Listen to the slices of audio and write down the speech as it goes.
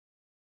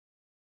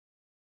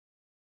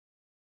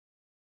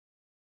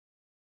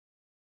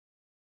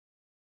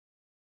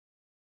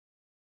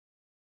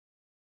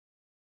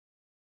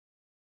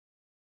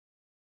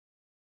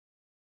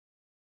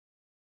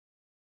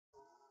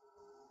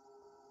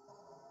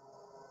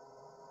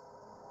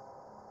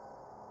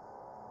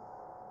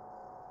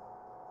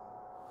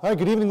All right,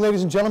 good evening,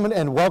 ladies and gentlemen,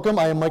 and welcome.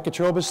 I am Mike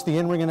Katrobis, the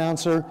in-ring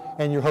announcer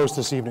and your host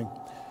this evening.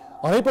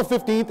 On April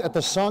 15th at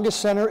the Tsongas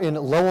Center in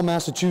Lowell,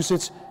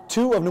 Massachusetts,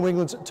 two of New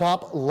England's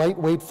top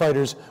lightweight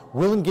fighters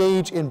will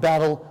engage in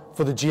battle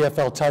for the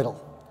GFL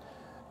title.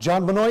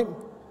 John Benoit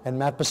and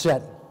Matt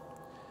Bessette.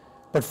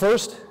 But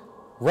first,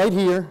 right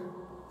here,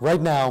 right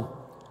now,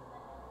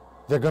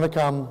 they're going to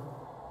come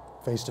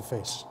face to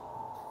face.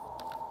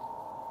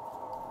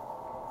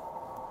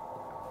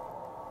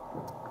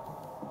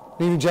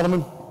 Good evening,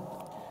 gentlemen.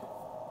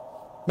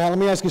 Matt, let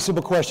me ask you a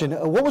simple question.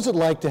 What was it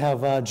like to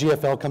have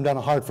GFL come down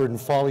to Hartford and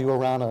follow you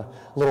around a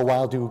little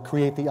while to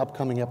create the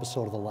upcoming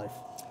episode of The Life?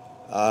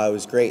 It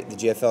was great. The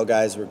GFL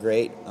guys were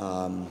great.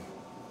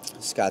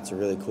 Scott's a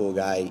really cool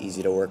guy,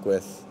 easy to work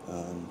with.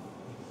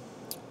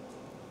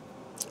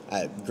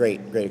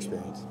 Great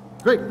experience.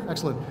 Great,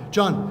 excellent.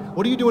 John,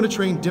 what are you doing to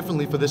train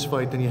differently for this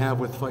fight than you have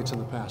with fights in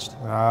the past?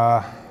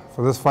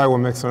 For this fight, we're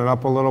mixing it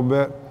up a little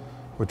bit.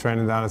 We're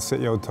training down at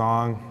Sityo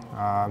Tong.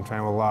 I'm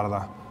training with a lot of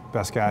the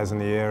best guys in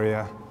the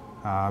area.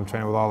 I'm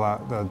training with all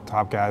the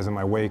top guys in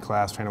my weight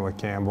class, training with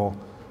Campbell.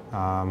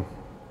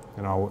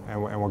 You know,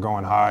 and we're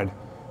going hard,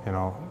 you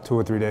know, 2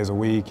 or 3 days a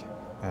week,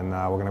 and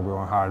we're going to be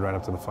going hard right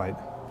up to the fight.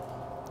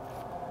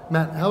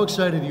 Matt, how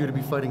excited are you to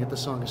be fighting at the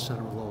Tsongas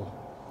Center in Lowell?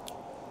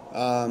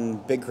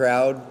 Big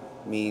crowd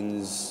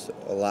means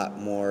a lot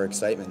more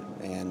excitement,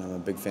 and I'm a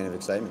big fan of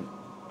excitement.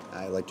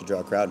 I like to draw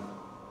a crowd.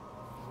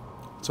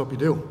 Let's hope you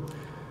do.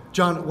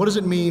 John, what does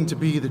it mean to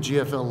be the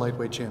GFL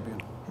lightweight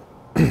champion?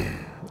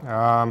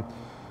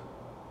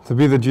 To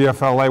be the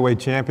GFL lightweight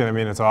champion, I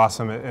mean, it's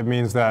awesome. It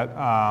means that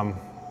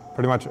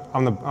pretty much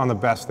I'm the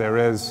best there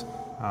is,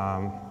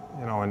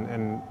 you know,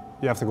 and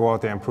you have to go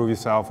out there and prove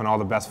yourself, and all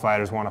the best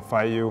fighters want to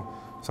fight you.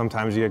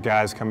 Sometimes you get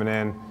guys coming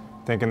in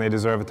thinking they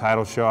deserve a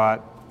title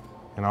shot.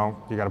 You know,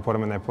 you got to put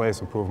them in their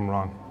place and prove them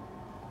wrong.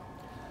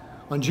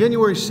 On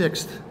January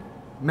 6th,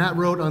 Matt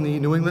wrote on the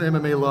New England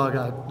MMA log,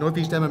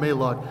 Northeast MMA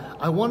log,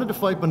 "I wanted to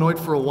fight Benoit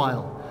for a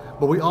while,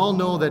 but we all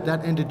know that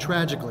ended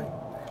tragically.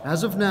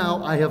 As of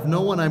now, I have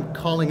no one I'm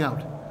calling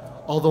out,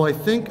 although I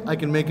think I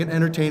can make an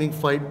entertaining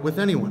fight with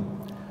anyone."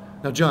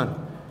 Now,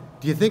 John,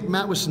 do you think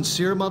Matt was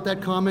sincere about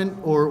that comment,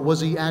 or was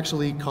he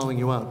actually calling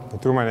you out? He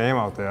threw my name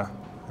out there.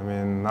 I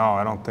mean, no,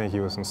 I don't think he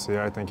was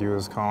sincere. I think he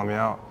was calling me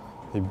out.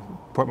 He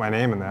put my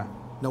name in there.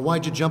 Now,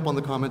 why'd you jump on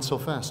the comment so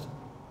fast?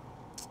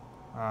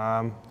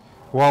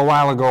 Well, a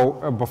while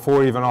ago,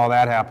 before even all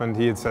that happened,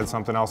 he had said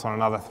something else on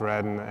another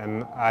thread,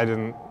 and I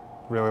didn't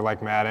really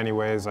like Matt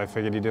anyways. I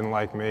figured he didn't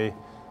like me,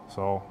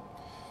 so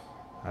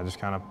I just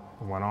kind of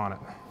went on it.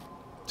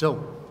 So,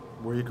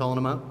 were you calling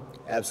him out?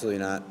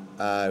 Absolutely not.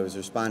 I was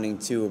responding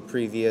to a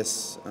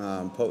previous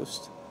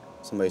post.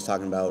 Somebody's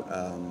talking about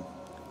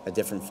a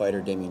different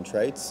fighter, Damian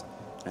Trites,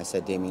 and I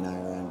said Damian and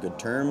I are on good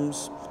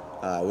terms.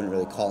 I wouldn't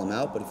really call him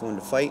out, but if he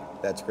wanted to fight,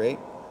 that's great.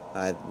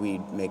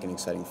 We'd make an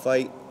exciting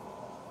fight,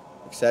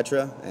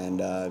 etc.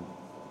 And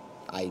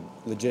I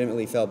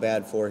legitimately felt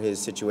bad for his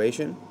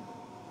situation,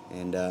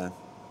 and I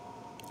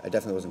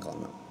definitely wasn't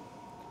calling him out.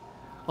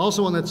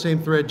 Also on that same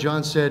thread,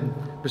 John said,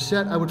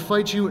 "Bessette, I would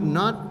fight you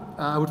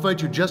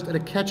just at a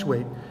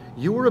catchweight.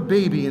 You were a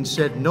baby and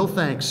said, 'No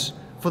thanks.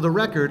 For the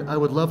record, I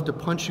would love to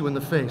punch you in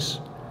the face.'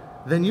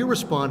 Then you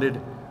responded,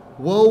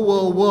 'Whoa,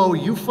 whoa, whoa,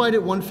 you fight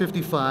at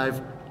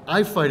 155,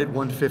 I fight at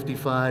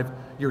 155.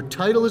 Your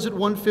title is at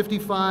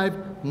 155,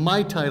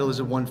 my title is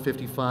at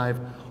 155.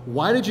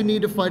 Why did you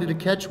need to fight at a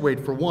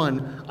catchweight for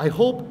one? I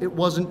hope it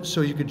wasn't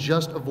so you could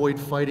just avoid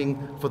fighting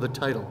for the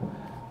title.'"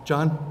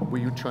 John, were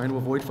you trying to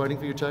avoid fighting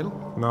for your title?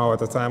 No, at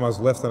the time I was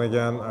lifting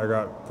again. I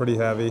got pretty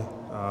heavy.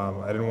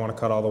 I didn't want to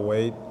cut all the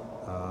weight.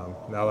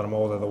 Now that I'm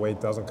older, the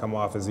weight doesn't come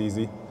off as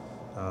easy.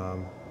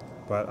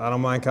 But I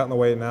don't mind cutting the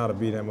weight now to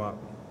beat him up.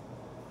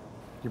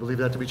 You believe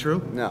that to be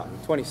true? No, I'm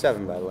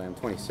 27, by the way. I'm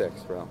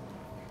 26, bro.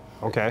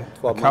 Okay.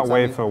 12 I cut months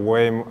weight on me.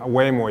 for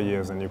way more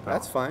years than you, pal.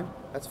 That's fine.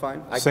 That's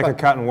fine. Sick of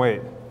cutting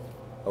weight.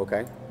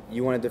 Okay.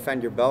 You want to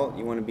defend your belt?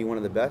 You want to be one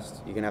of the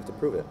best? You're going to have to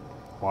prove it.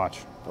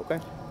 Watch.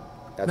 Okay.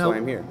 That's Now, why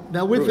I'm here.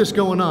 Now, with Prove this it.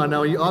 going on,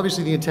 now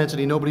obviously the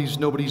intensity, nobody's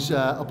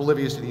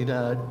oblivious to the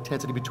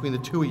intensity between the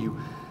two of you.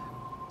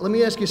 Let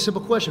me ask you a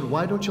simple question.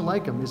 Why don't you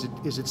like him?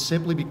 Is it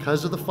simply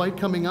because of the fight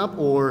coming up,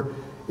 or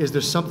is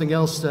there something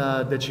else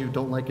that you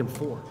don't like him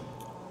for?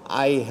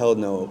 I held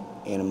no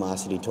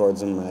animosity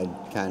towards him. I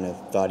kind of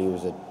thought he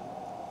was a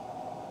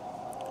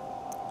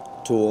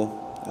tool.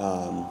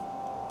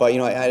 But, you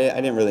know, I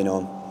didn't really know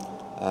him.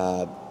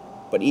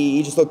 But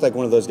he just looked like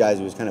one of those guys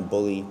who was kind of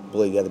bully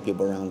the other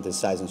people around with his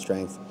size and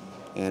strength.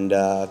 And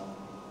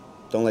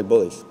don't like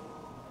bullies.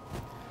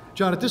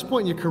 John, at this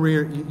point in your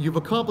career, you've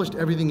accomplished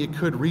everything you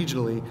could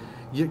regionally.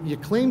 You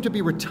claim to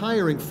be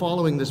retiring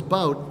following this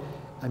bout.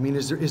 I mean,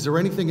 is there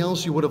anything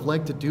else you would have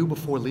liked to do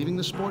before leaving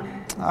the sport?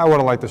 I would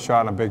have liked a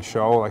shot in a big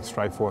show like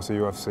Strikeforce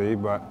or UFC,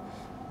 but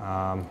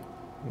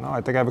no,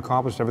 I think I've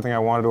accomplished everything I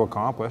wanted to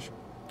accomplish.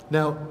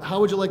 Now, how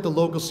would you like the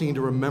local scene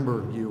to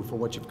remember you for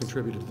what you've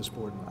contributed to the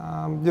sport?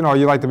 You know,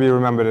 you like to be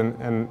remembered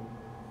in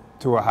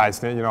to a high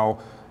standard. You know,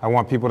 I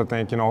want people to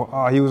think, you know,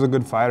 oh, he was a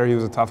good fighter, he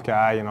was a tough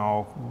guy, you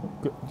know,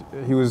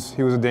 he was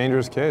a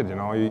dangerous kid, you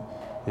know,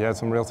 he had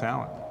some real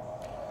talent.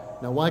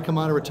 Now, why come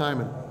out of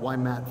retirement? Why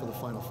Matt for the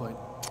final fight?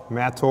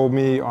 Matt told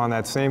me on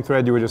that same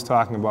thread you were just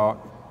talking about,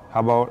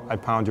 how about I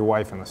pound your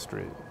wife in the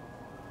street?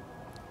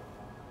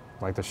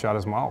 I'd like to shut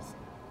his mouth.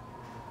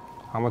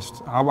 How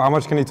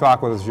much can he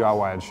talk with his jaw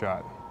wired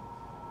shut?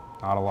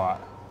 Not a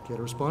lot. Care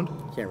to respond?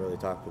 Can't really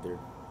talk with your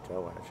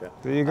jaw wired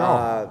shut. There you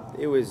go.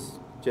 It was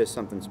just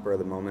something spur of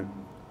the moment.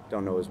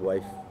 Don't know his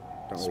wife.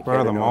 Don't really Spur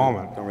of the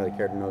moment. Don't really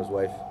care to know his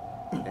wife,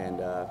 and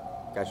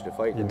got you to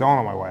fight. You don't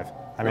know my wife.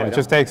 I mean, No, I it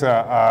just takes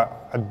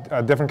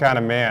a different kind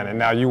of man, and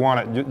now you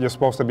want it. You're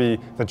supposed to be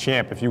the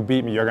champ. If you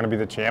beat me, you're going to be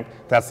the champ.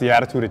 That's the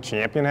attitude a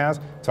champion has.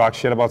 Talk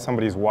shit about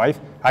somebody's wife.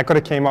 I could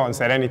have came out and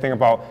said anything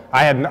about.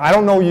 I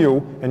don't know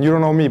you, and you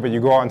don't know me, but you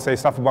go out and say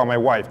stuff about my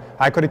wife.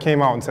 I could have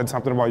came out and said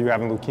something about you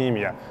having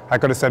leukemia. I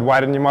could have said, why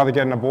didn't your mother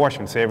get an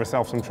abortion? Save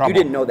herself some trouble. You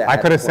didn't know that. I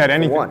could have said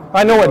anything.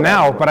 I know it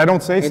now, but I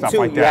don't say stuff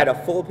like that. You had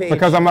a full page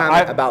because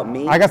comment about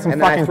me. I got some and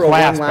then fucking I throw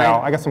class, one line.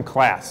 pal. I got some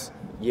class.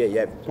 Yeah, you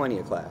have plenty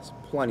of class.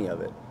 Plenty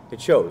of it. It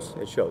shows.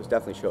 It shows.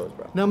 Definitely shows,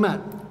 bro. Now, Matt,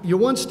 you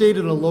once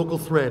stated in a local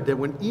thread that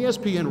when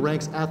ESPN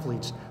ranks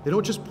athletes, they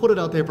don't just put it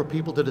out there for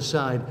people to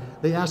decide.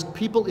 They ask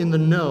people in the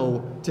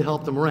know to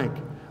help them rank.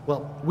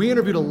 Well, we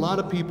interviewed a lot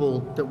of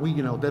people that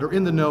that are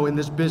in the know in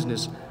this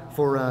business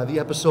for the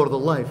episode of The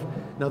Life.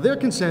 Now, their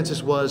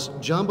consensus was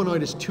John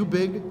Benoit is too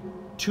big,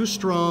 too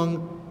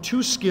strong,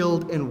 too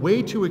skilled, and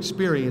way too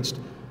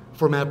experienced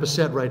for Matt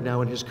Bessette right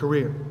now in his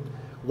career.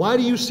 Why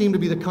do you seem to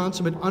be the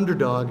consummate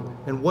underdog,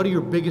 and what are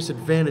your biggest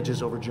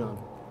advantages over John?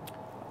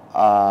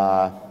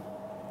 I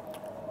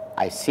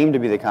seem to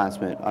be the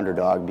consummate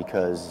underdog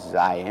because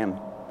I am.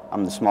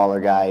 I'm the smaller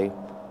guy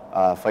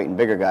fighting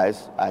bigger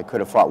guys. I could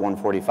have fought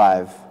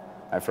 145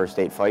 my first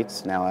 8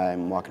 fights. Now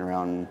I'm walking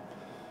around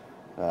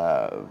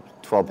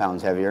 12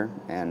 pounds heavier,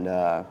 and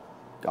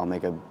I'll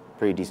make a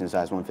pretty decent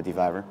sized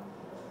 155er.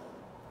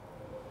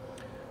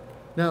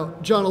 Now,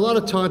 John, a lot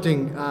of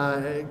taunting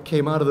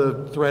came out of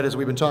the thread as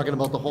we've been talking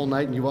about the whole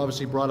night, and you've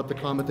obviously brought up the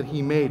comment that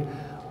he made.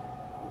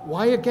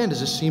 Why, again,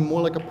 does this seem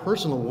more like a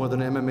personal war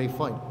than an MMA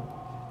fight?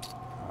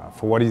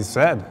 For what he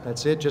said.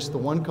 That's it? Just the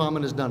one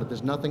comment has done it.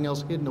 There's nothing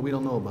else hidden that we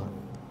don't know about?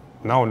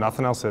 No,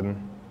 nothing else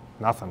hidden.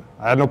 Nothing.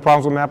 I had no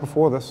problems with Matt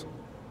before this.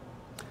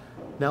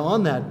 Now,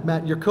 on that,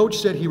 Matt, your coach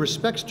said he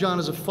respects John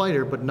as a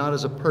fighter, but not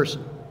as a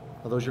person.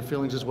 Are those your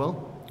feelings as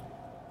well?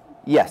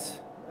 Yes,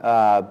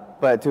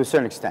 but to a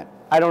certain extent.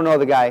 I don't know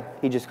the guy.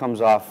 He just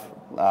comes off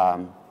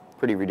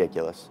pretty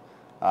ridiculous.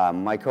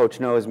 My coach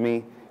knows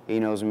me.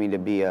 He knows me to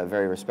be a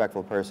very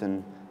respectful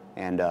person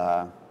and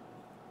a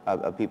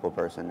people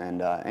person.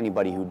 And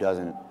anybody who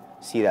doesn't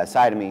see that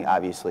side of me,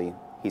 obviously,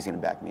 he's going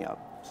to back me up.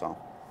 So.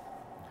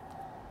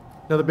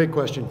 Now the big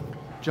question.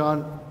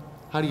 John,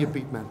 how do you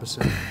beat Matt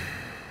Bessette?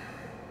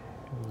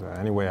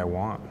 Any way I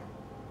want.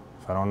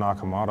 If I don't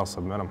knock him out, I'll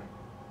submit him.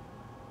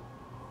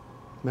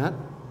 Matt?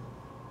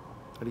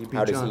 How do you beat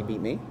How John? does he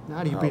beat me?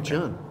 How do you beat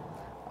John?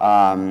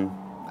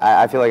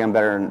 I feel like I'm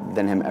better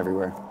than him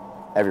everywhere.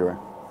 Everywhere.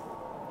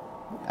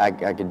 I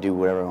could do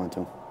whatever I want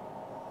to.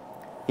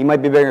 He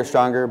might be bigger,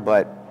 stronger,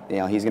 but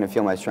he's going to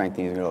feel my strength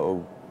and he's going to go,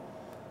 oh,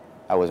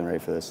 I wasn't ready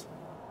for this.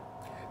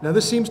 Now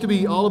this seems to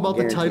be all about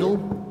the Guaranteed.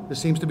 title. This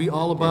seems to be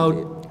all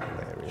about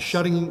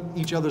shutting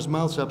each other's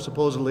mouths up,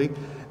 supposedly.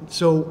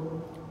 So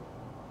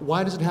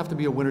why does it have to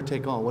be a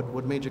winner-take-all?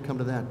 What made you come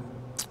to that?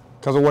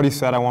 Because of what he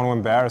said, I want to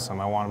embarrass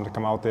him. I want him to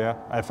come out there.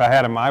 If I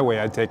had it my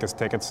way, I'd take his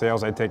ticket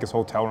sales, I'd take his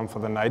hotel room for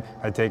the night,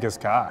 I'd take his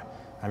car.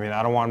 I mean,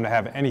 I don't want him to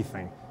have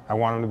anything. I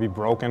want him to be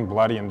broken,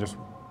 bloody, and just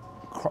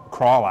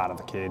crawl out of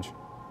the cage.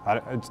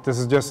 This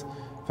is just,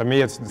 for me,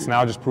 it's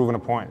now just proving a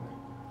point.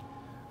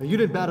 Now, you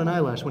didn't bat an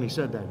eyelash when he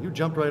said that. You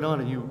jumped right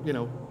on it.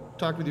 You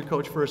talked with your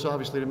coach first,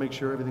 obviously, to make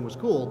sure everything was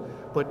cool,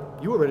 but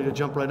you were ready to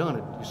jump right on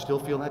it. You still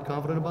feel that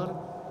confident about it?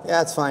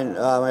 Yeah, it's fine.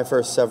 My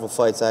first several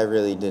fights, I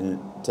really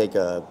didn't take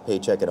a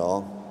paycheck at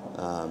all.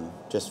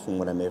 Just from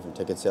what I made from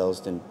ticket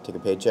sales, didn't take a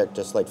paycheck,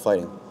 just like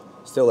fighting.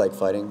 Still like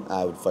fighting.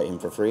 I would fight him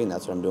for free, and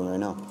that's what I'm doing right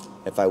now.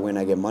 If I win,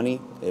 I get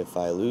money. If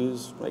I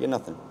lose, I get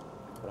nothing.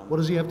 What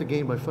does he have to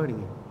gain by fighting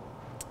you?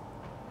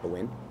 A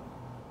win.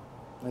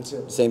 That's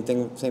it. Same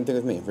thing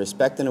with me.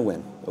 Respect and a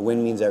win. A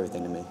win means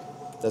everything to me.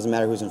 Doesn't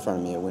matter who's in front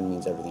of me. A win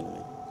means everything to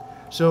me.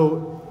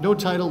 So, no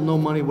title, no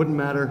money, wouldn't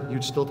matter.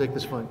 You'd still take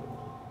this fight?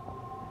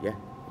 Yeah.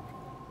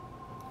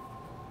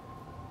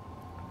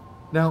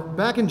 Now,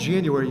 back in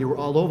January, you were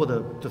all over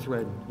the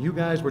thread. You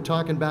guys were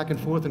talking back and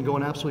forth and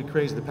going absolutely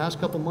crazy. The past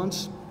couple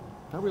months,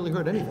 not really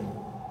heard anything.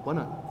 Why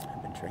not?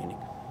 I've been training.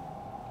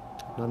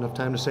 Not enough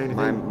time to say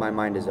anything? My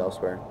mind is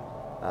elsewhere.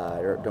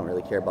 I don't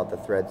really care about the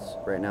threads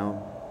right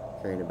now.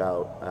 Caring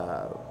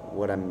about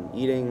what I'm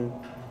eating,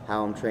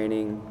 how I'm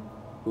training,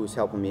 who's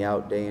helping me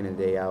out day in and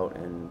day out,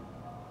 and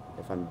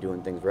if I'm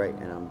doing things right,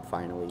 and I'm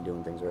finally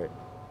doing things right.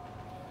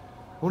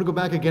 I want to go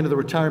back again to the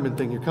retirement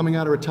thing. You're coming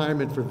out of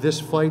retirement for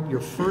this fight, your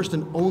first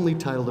and only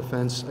title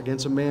defense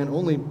against a man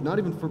only, not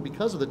even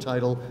because of the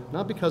title,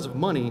 not because of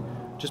money,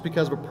 just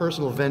because of a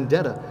personal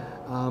vendetta.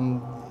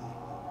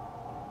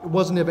 It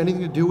wasn't have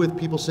anything to do with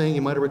people saying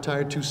you might have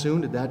retired too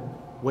soon? Did that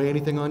weigh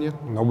anything on you?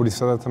 Nobody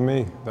said that to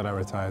me, that I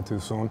retired too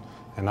soon.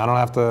 And I don't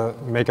have to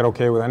make it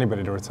okay with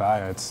anybody to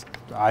retire.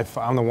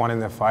 I'm the one in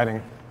there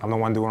fighting. I'm the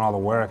one doing all the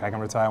work. I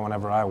can retire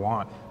whenever I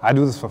want. I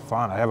do this for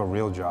fun. I have a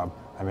real job.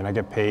 I mean, I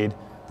get paid.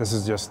 This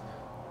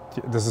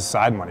is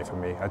side money for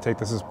me. I take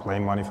this as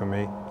plain money for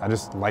me. I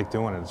just like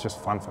doing it. It's just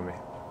fun for me.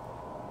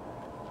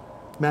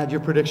 Matt,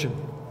 your prediction.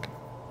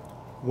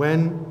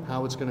 When,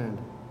 how it's going to end?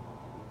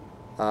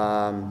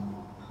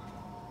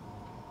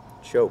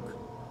 Choke.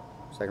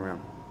 Second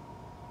round.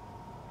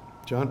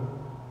 John?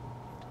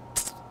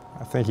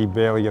 I think he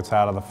barely gets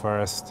out of the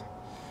first.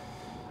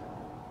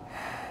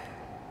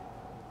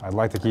 I'd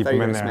like to keep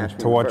him in there and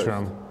torture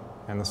him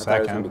in the second. I thought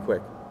it was going to be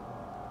quick.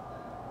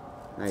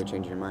 Now you're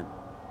changing your mind.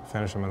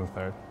 Finish him in the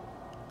third.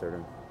 Third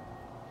round.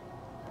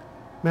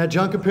 Matt,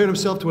 John compared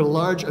himself to a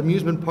large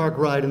amusement park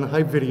ride in the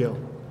hype video.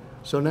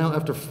 So now,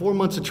 after 4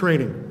 months of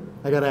training,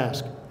 I got to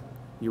ask,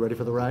 you ready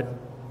for the ride?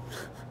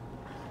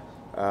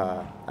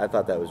 I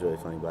thought that was really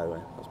funny, by the way.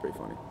 That was pretty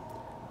funny.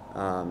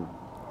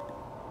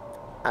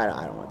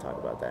 I don't want to talk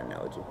about that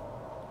analogy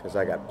because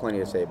I got plenty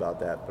to say about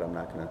that, but I'm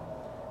not going to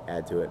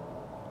add to it.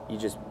 You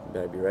just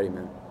better be ready,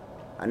 man.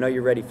 I know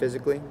you're ready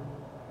physically,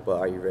 but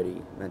are you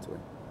ready mentally?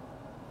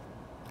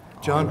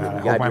 John, I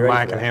hope my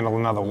mind can handle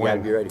another You got to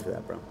win. be ready for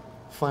that, bro.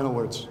 final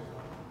words.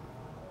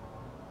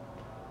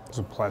 It's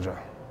a pleasure.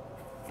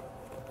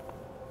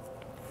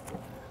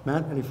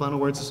 Matt, any final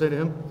words to say to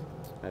him?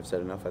 I've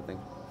said enough, I think.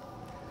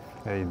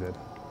 Yeah, you did.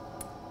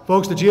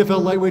 Folks, the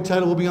GFL lightweight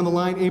title will be on the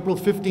line April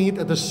 15th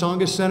at the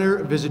Tsongas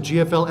Center. Visit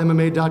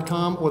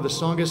GFLMMA.com or the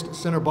Tsongas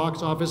Center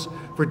box office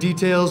for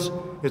details.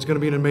 It's going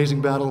to be an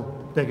amazing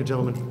battle. Thank you,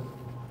 gentlemen.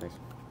 Thanks.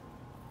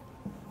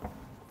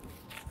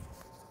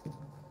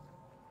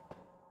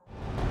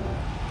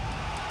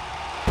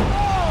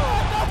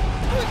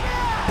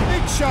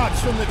 Big shots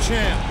from the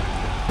champ.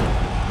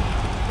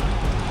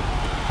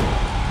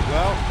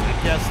 Well, I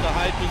guess the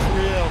hype is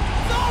real.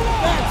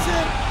 That's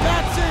it.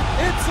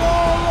 It's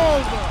all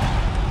over.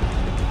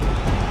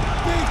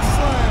 Big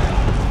slam.